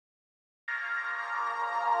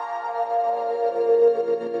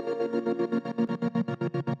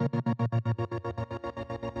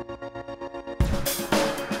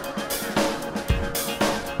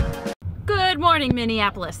departing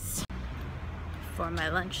Minneapolis. For my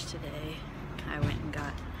lunch today, I went and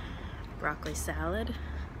got broccoli salad.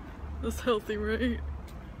 That's healthy, right?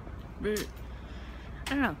 But I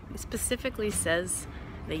don't know. It specifically says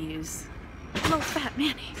they use low-fat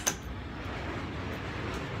mayonnaise.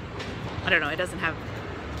 I don't know. It doesn't have.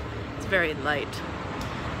 It's very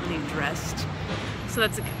lightly dressed, so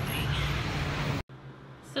that's a good thing.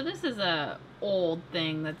 So this is a old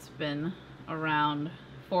thing that's been around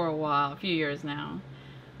for a while, a few years now,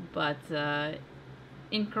 but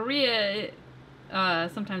in Korea,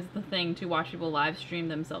 sometimes it's the thing to watch people live stream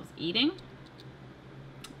themselves eating.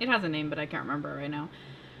 It has a name, but I can't remember right now.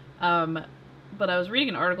 But I was reading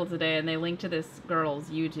an article today, and they linked to this girl's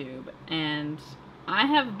YouTube, and I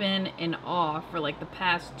have been in awe for like the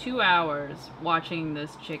past 2 hours watching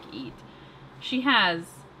this chick eat. She has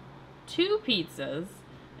 2 pizzas,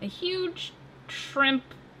 a huge shrimp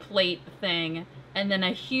plate thing, and then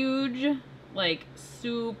a huge like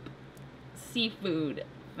soup seafood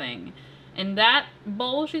thing. And that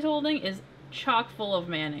bowl she's holding is chock full of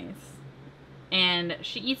mayonnaise. And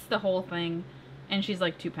she eats the whole thing, and she's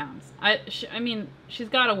like 2 pounds. I mean, she's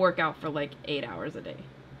got to work out for like 8 hours a day.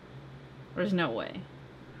 There's no way.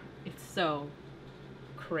 It's so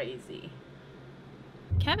crazy.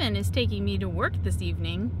 Kevin is taking me to work this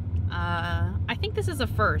evening. I think this is a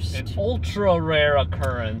first. An ultra rare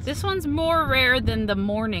occurrence. This one's more rare than the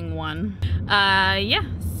morning one. Yeah,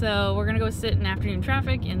 so we're gonna go sit in afternoon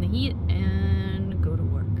traffic in the heat and go to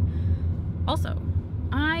work. Also,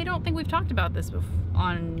 I don't think we've talked about this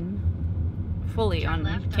fully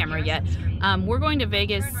on camera yet. We're going to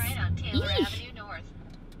Vegas. Turn right on Taylor Avenue North.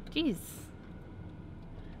 Jeez.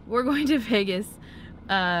 We're going to Vegas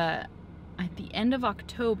at the end of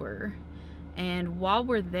October, and while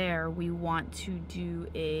we're there, we want to do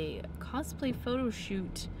a cosplay photo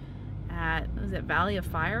shoot at, is it Valley of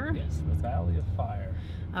Fire? Yes, the Valley of Fire.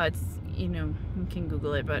 It's, you know, you can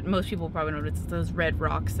Google it, but most people probably know it's those red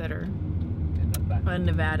rocks that are in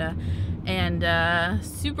Nevada, and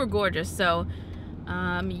super gorgeous. So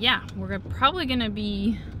yeah, we're probably gonna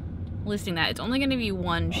be listing that. It's only gonna be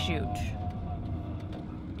one shoot.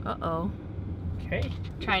 Uh-oh. Okay.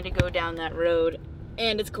 Trying to go down that road,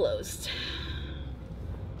 and it's closed.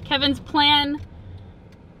 Kevin's plan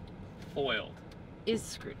Foiled. is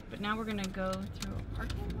screwed, but now we're gonna go through a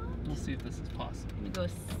parking lot. We'll see if this is possible. I'm gonna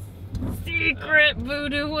go secret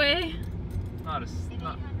voodoo way. Not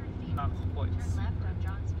quite. Turn left on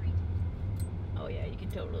John Street. Oh yeah, you can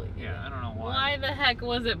totally do Yeah, it. I don't know why. Why the heck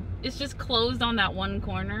was it? It's just closed on that one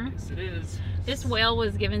corner. Yes, it is. This whale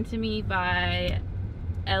was given to me by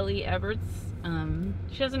Ellie Everts.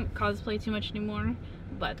 She doesn't cosplay too much anymore,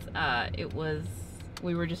 but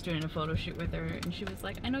we were just doing a photo shoot with her, and she was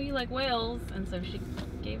like, I know you like whales, and so she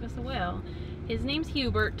gave us a whale. His name's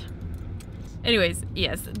Hubert. Anyways,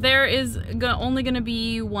 yes, there is only gonna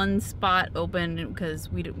be one spot open because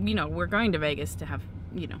we're going to Vegas to have,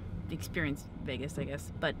 experience Vegas, I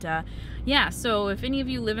guess. But yeah, so if any of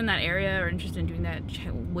you live in that area or interested in doing that,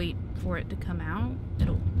 wait for it to come out.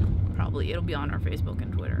 It'll be on our Facebook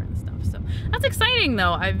and Twitter and stuff. So that's exciting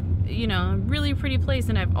though. Really pretty place,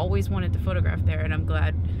 and I've always wanted to photograph there, and I'm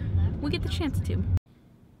glad we get the chance to.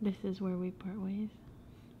 This is where we part ways.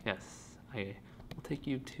 Yes, I will take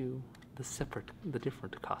you to the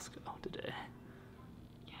different Costco today.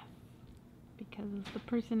 Yes, because the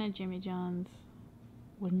person at Jimmy John's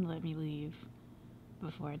wouldn't let me leave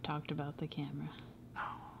before I talked about the camera.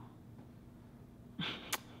 Oh.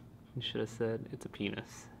 You should have said it's a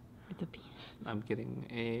penis. It's a penis. I'm getting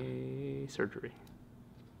a surgery.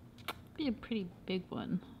 Be a pretty big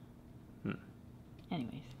one.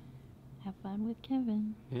 Anyways, have fun with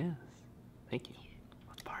Kevin. Yes. Thank you.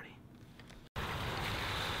 Let's party.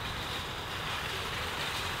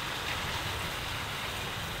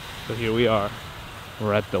 So here we are.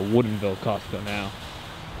 We're at the Woodinville Costco now.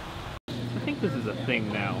 I think this is a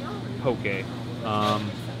thing now, poke.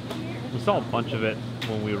 We saw a bunch of it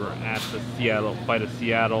when we were at the Fight of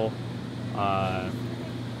Seattle.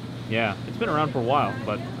 Yeah, it's been around for a while,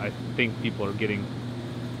 but I think people are getting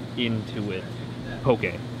into it.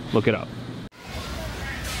 Poke. Look it up.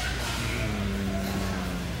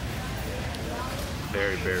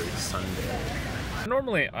 Very, very Sunday.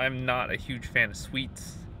 Normally, I'm not a huge fan of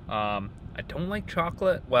sweets. I don't like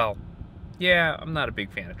chocolate. Well, yeah, I'm not a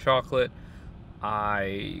big fan of chocolate.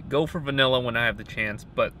 I go for vanilla when I have the chance,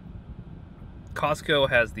 but Costco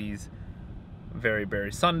has these very,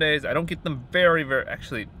 very Sundays. I don't get them very,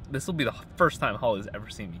 actually, this will be the first time Holly's ever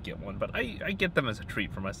seen me get one, but I get them as a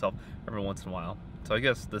treat for myself every once in a while. So I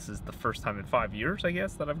guess this is the first time in 5 years, I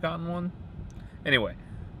guess, that I've gotten one. Anyway,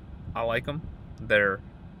 I like them. They're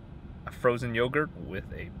a frozen yogurt with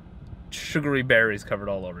a sugary berries covered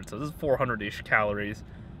all over it. So this is 400-ish calories.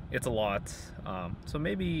 It's a lot. So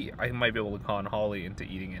maybe I might be able to con Holly into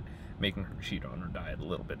eating it, making her cheat on her diet a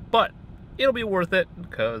little bit. But it'll be worth it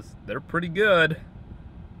because they're pretty good.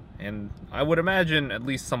 And I would imagine at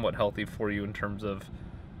least somewhat healthy for you in terms of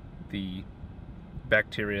the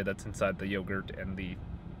bacteria that's inside the yogurt and the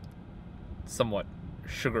somewhat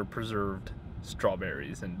sugar preserved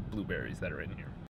strawberries and blueberries that are in here.